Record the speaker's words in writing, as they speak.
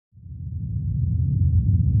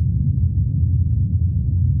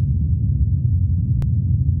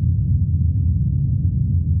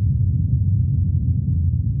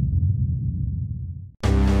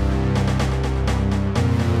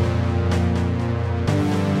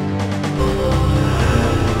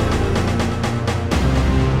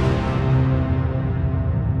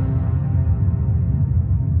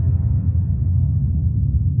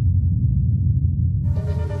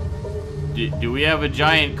we have a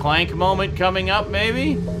giant Clank moment coming up,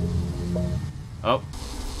 maybe? Oh.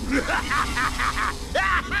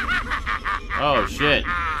 Oh, shit.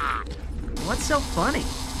 What's so funny?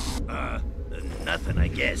 Nothing, I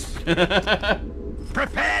guess.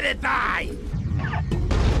 Prepare to die!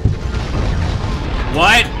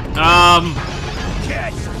 What?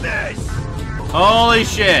 Catch this! Holy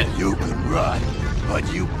shit. You can run,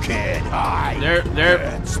 but you can't hide. They're...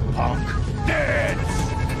 Dance, punk. Dance!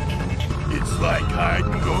 It's like hide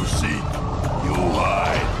and go seek. You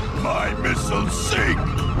hide, my missiles sink.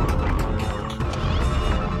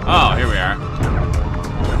 Oh, here we are.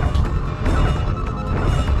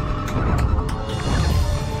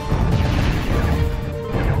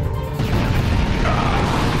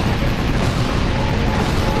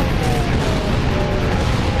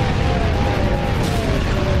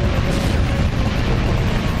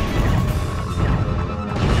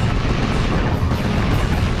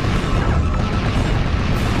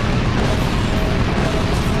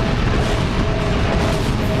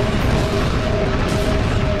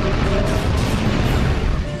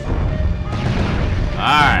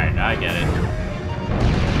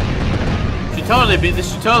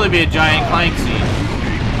 This should totally be a giant Clank scene.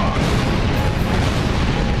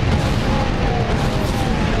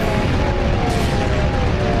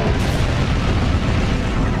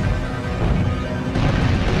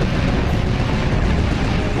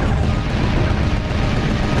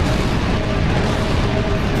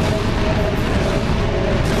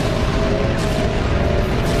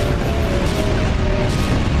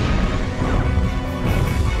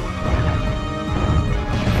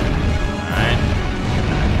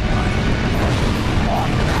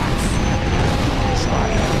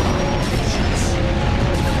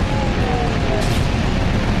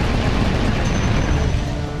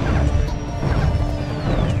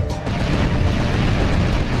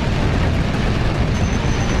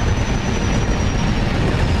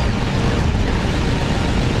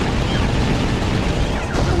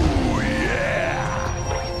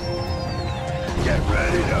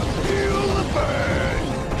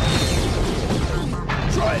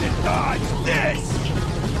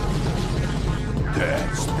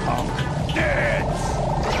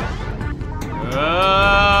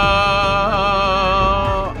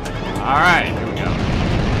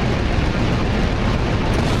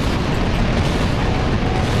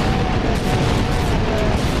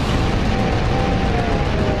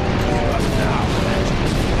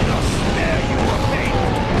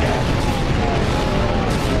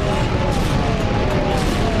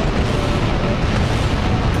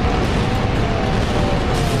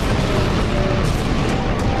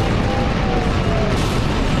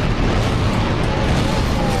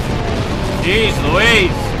 Jeez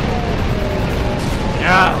Louise!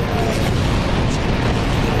 Yeah.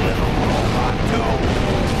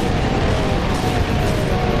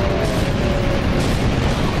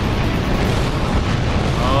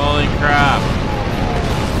 Holy crap.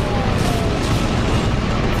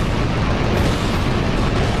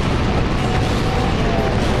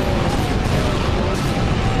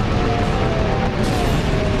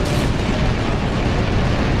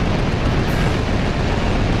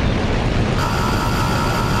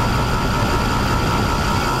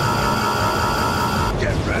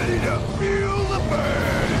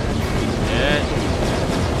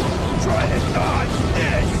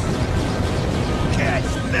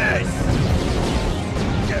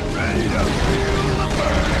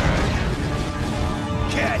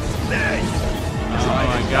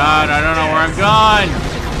 God, I don't know where I'm going.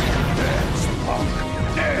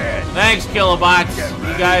 Thanks, Kilobots.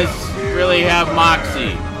 You guys really have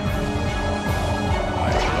moxie.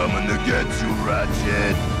 I'm coming to get you,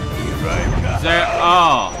 Ratchet. Be right back. Is there?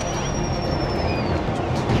 Oh.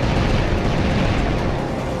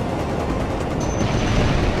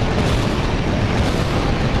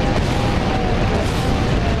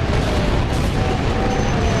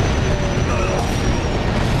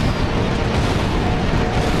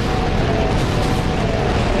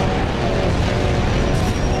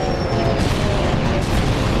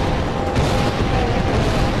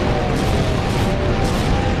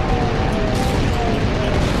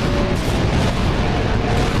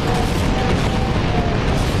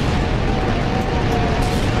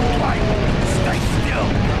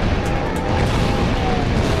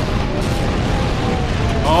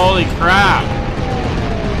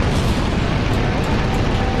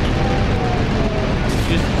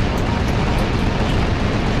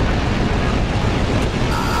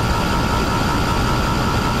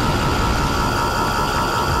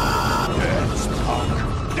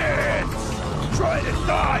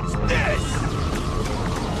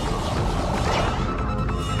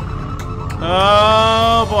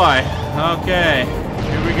 Oh boy. Okay.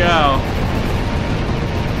 Here we go.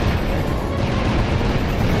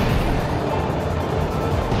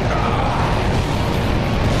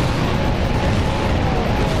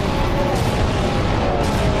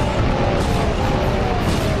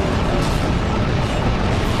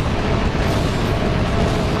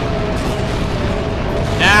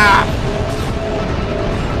 Ah!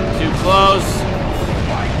 Too close.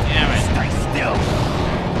 Damn it. Stay still.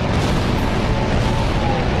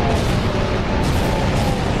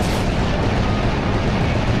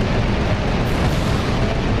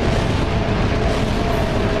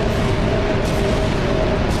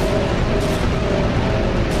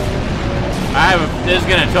 This is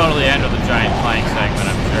gonna totally end with a giant Clank segment,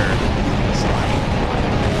 I'm sure.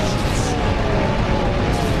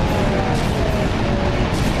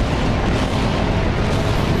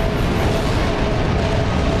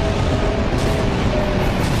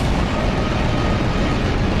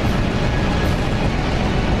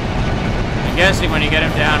 I'm guessing when you get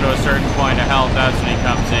him down to a certain point of health, that's when he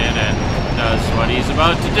comes in and does what he's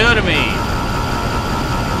about to do to me.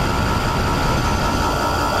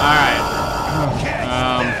 Alright.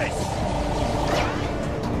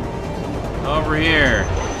 Over here.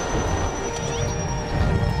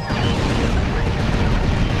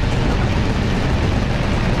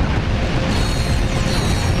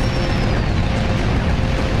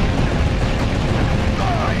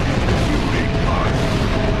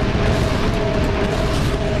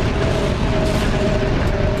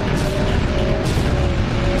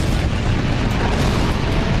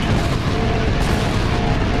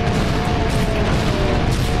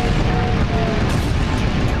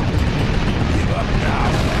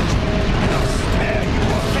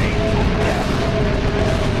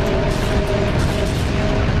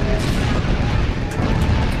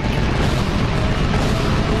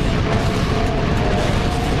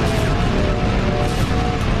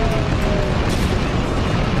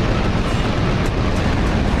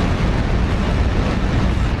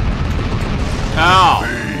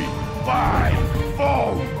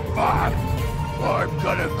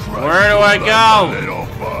 Where do I go? Little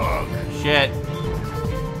bug. Shit.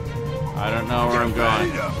 I don't know where I'm going.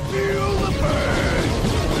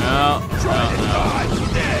 No, no, no.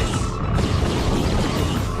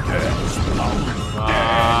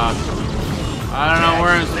 I don't know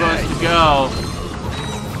where I'm supposed to go.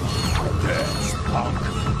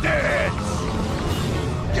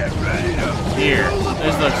 Get ready to Here.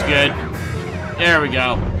 This looks good. There we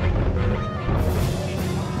go.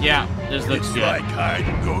 Yeah, this looks good. It's like hide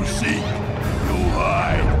and go seek. You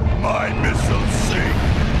hide, my missile sink.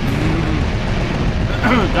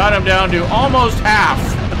 Got him down to almost half.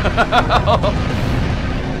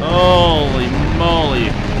 Holy moly.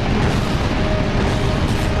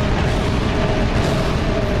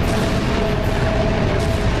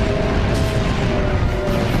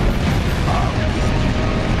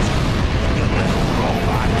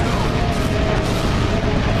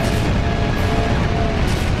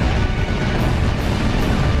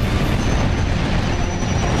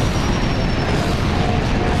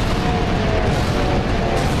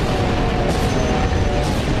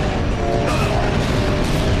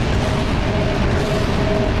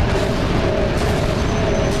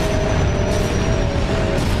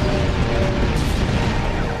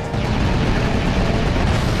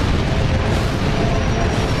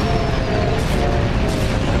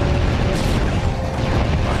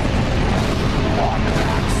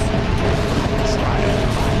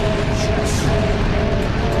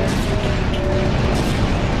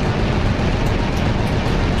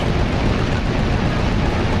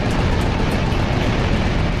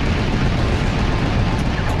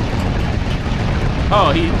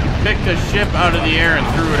 Oh, he picked a ship out of the air and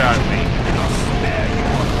threw it at me.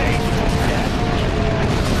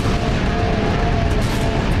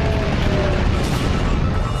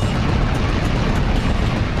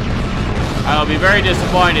 I'll be very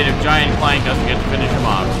disappointed if Giant Clank doesn't get to finish him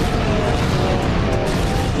off.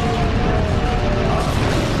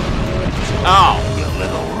 Oh. You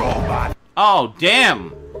little robot. Oh,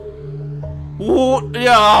 damn.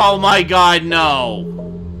 Oh my god, no.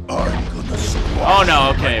 Oh no,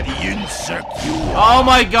 okay. Oh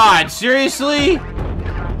my god, seriously?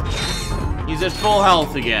 He's at full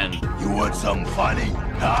health again. You want something funny?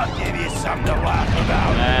 I'll give you something to laugh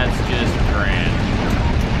about. That's just grand.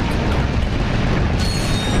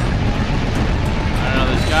 I don't know,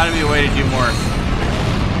 there's gotta be a way to do more.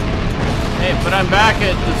 Hey, but I'm back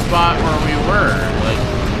at the spot where we were. Like,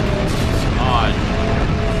 it's odd.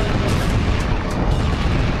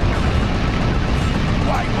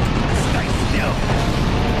 Why won't you stay still?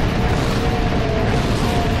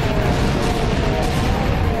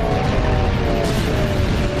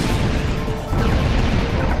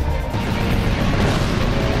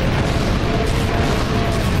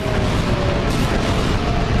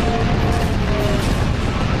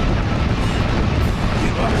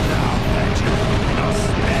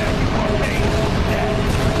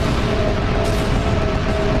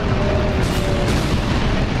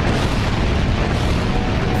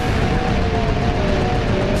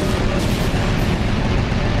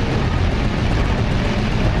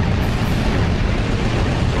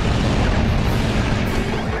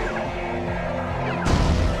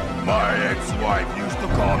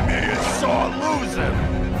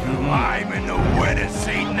 I'm in the winner's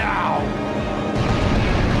seat now.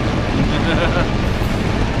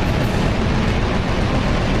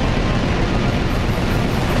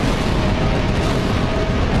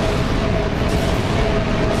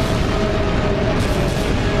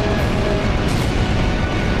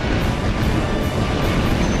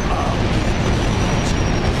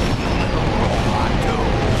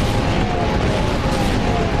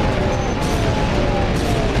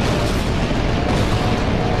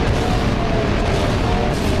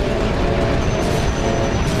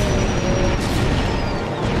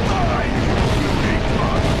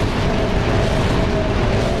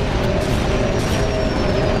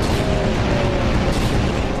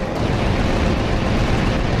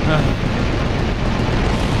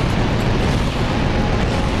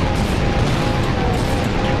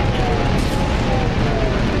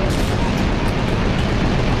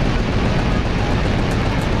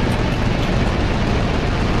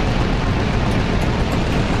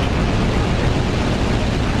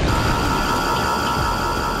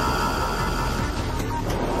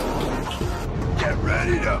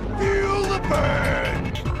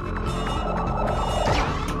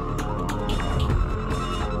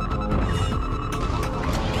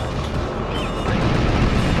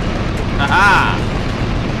 Aha!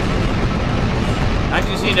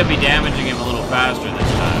 Actually seem to be damaging him a little faster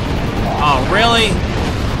this time. Oh, really?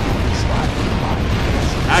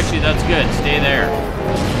 Actually, that's good. Stay there.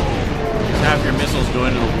 Just have your missiles go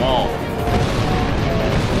into the wall.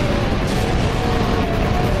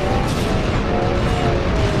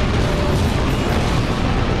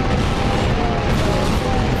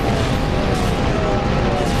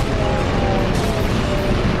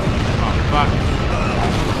 Oh, fuck.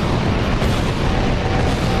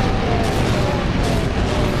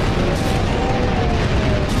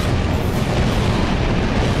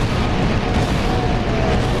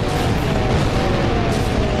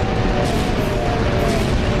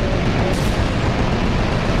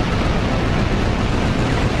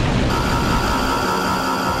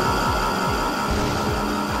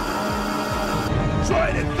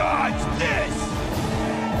 Try to dodge this!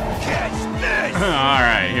 Catch this!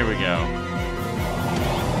 Alright, here we go.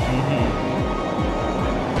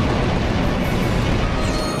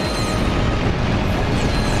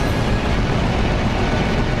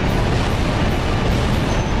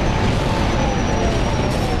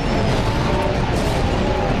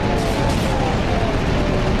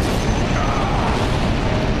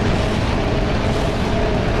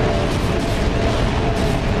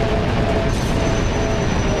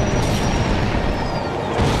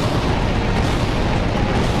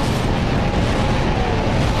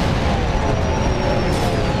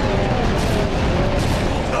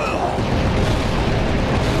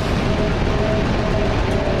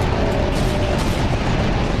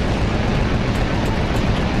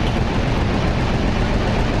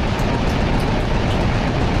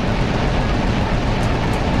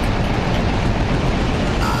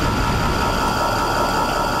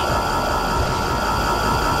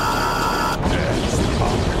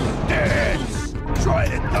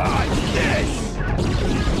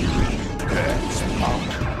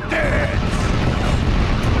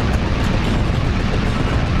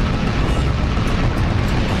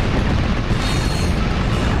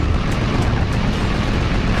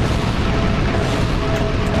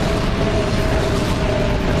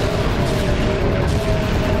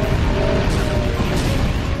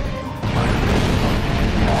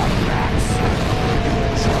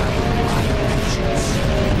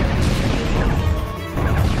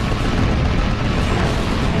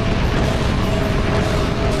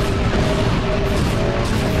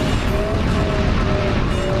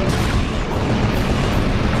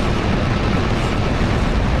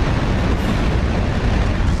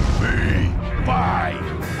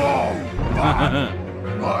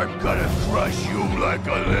 I'm gonna crush you like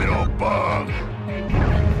a little bug.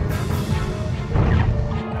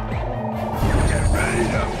 Get ready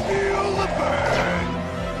to feel the burn.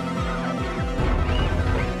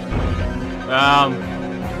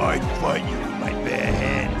 I'd fight you with my bare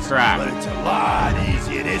hands, crap. But it's a lot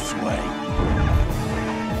easier this way.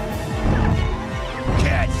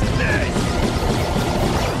 Catch this!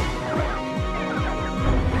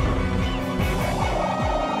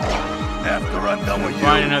 After I'm done with you,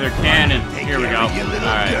 find another cannon. Here we go.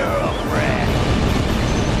 Alright.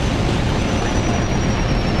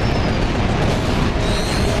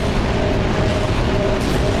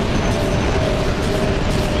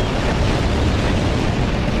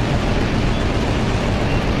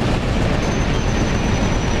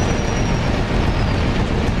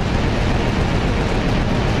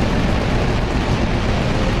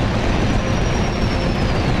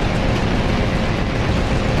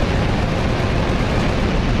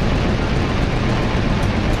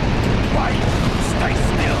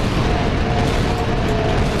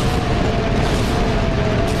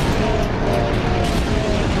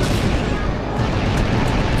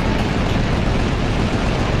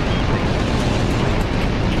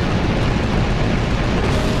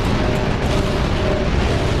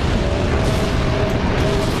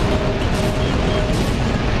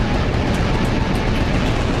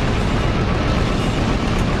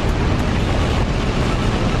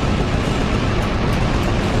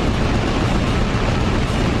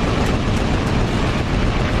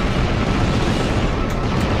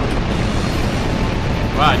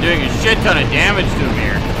 doing a shit ton of damage to him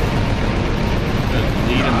here. Just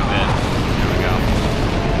lead him a bit. There we go.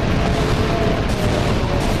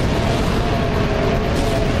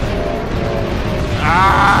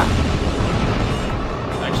 Ah!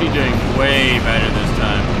 Actually doing way better this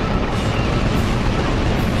time.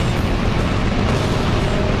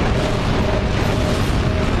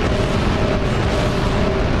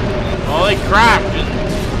 Holy crap!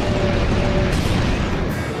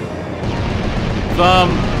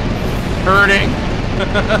 Thumb hurting. Give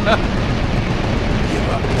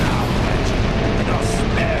up now, Ratchet, and I'll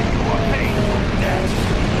spare you a painful death.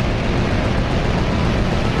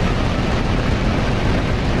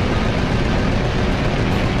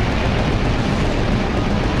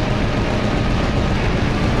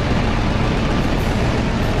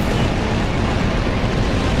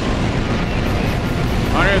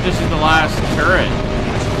 I wonder if this is the last turret.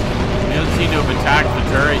 He doesn't seem to have attacked the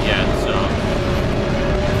turret yet, so.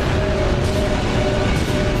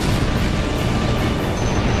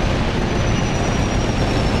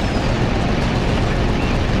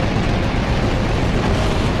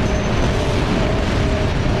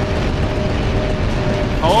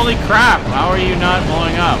 Holy crap, how are you not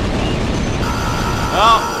blowing up?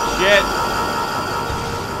 Oh, shit.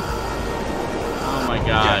 Oh my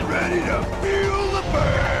god. Get ready to feel the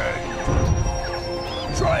burn!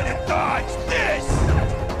 Try to dodge this!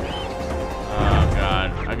 Oh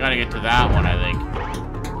god. I gotta get to that one, I think.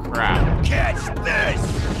 Crap. Catch this!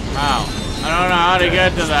 Wow. I don't know how to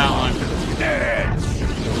get to that one. Dance!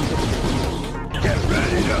 Get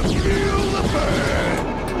ready to feel the burn!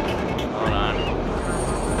 Hold on.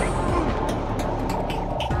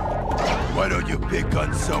 Why don't you pick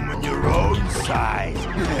on someone your own size?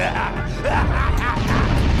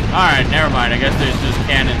 Alright, never mind. I guess there's just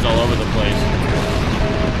cannons all over the place.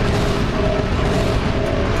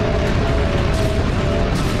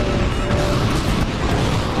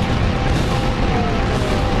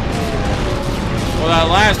 Well, that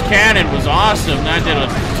last cannon was awesome. That did a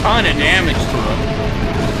ton of damage to him.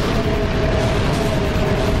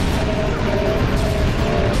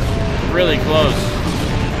 Really close.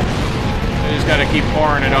 I just gotta keep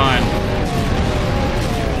pouring it on.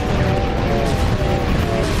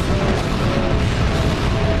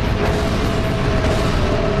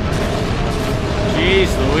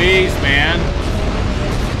 Jeez Louise, man.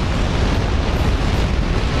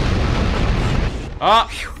 Oh!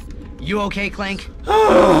 You okay, Clank?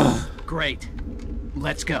 Great.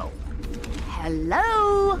 Let's go.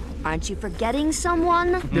 Hello? Aren't you forgetting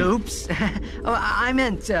someone? Oops. Oh, I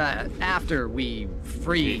meant after we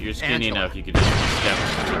free You're skinny Angela. enough you could just step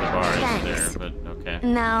to the bars Thanks. there, but okay.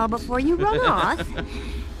 Now, before you run off,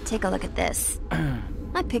 take a look at this.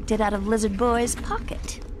 I picked it out of Lizard Boy's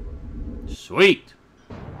pocket. Sweet!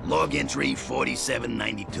 Log entry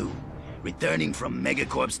 4792. Returning from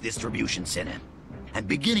Megacorp's distribution center. I'm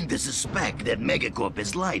beginning to suspect that Megacorp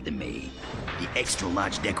has lied to me. The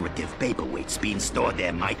extra-large decorative paperweights being stored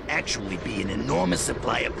there might actually be an enormous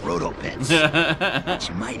supply of proto-pets. Which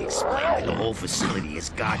might explain why the whole facility is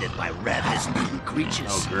guarded by ravenous mutant creatures.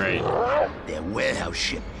 Oh, great. Their warehouse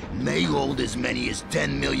ship may hold as many as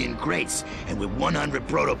 10 million crates, and with 100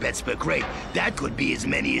 proto-pets per crate, that could be as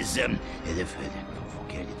many as,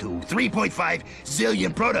 3.5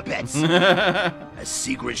 zillion proto-pets. A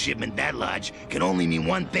secret shipment that large can only mean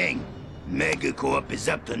one thing. Megacorp is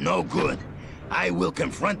up to no good. I will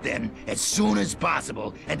confront them as soon as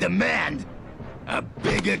possible and demand a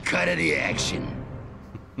bigger cut of the action.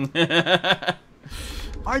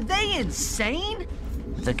 Are they insane?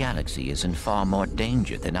 The galaxy is in far more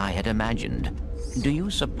danger than I had imagined. Do you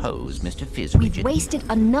suppose Mr. Fizzwidget... We've wasted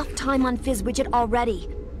enough time on Fizzwidget already.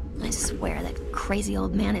 I swear that crazy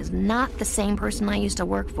old man is not the same person I used to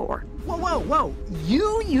work for. Whoa, whoa, whoa.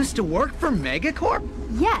 You used to work for Megacorp?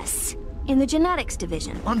 Yes, in the genetics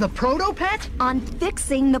division. On the proto-pet? On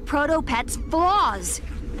fixing the proto-pet's flaws.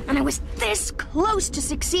 And I was this close to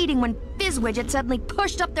succeeding when Fizzwidget suddenly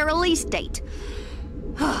pushed up their release date.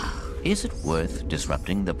 Is it worth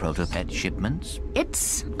disrupting the proto-pet shipments?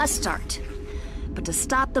 It's a start. But to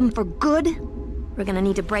stop them for good, we're gonna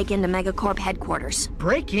need to break into Megacorp headquarters.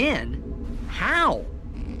 Break in? How?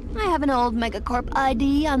 I have an old Megacorp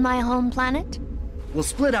ID on my home planet. We'll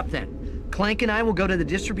split up then. Clank and I will go to the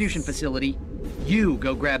distribution facility. You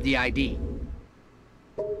go grab the ID.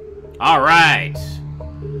 Alright.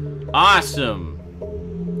 Awesome.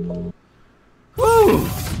 Whew.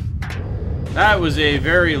 That was a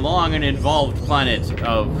very long and involved planet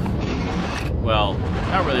of... Well,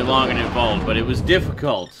 not really long and involved, but it was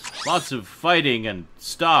difficult. Lots of fighting and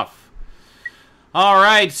stuff.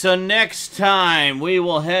 Alright, so next time we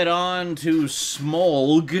will head on to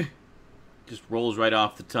Smolg. Just rolls right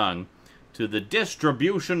off the tongue. To the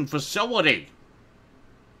distribution facility.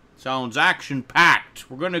 Sounds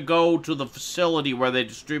action-packed. We're gonna go to the facility where they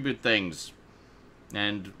distribute things.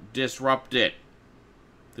 And disrupt it.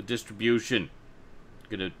 The distribution.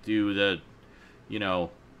 Gonna do the, you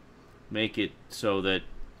know, make it so that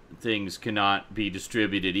things cannot be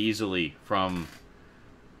distributed easily from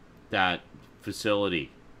that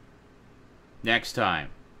facility. Next time.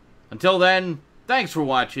 Until then, thanks for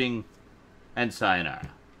watching, and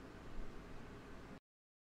sayonara.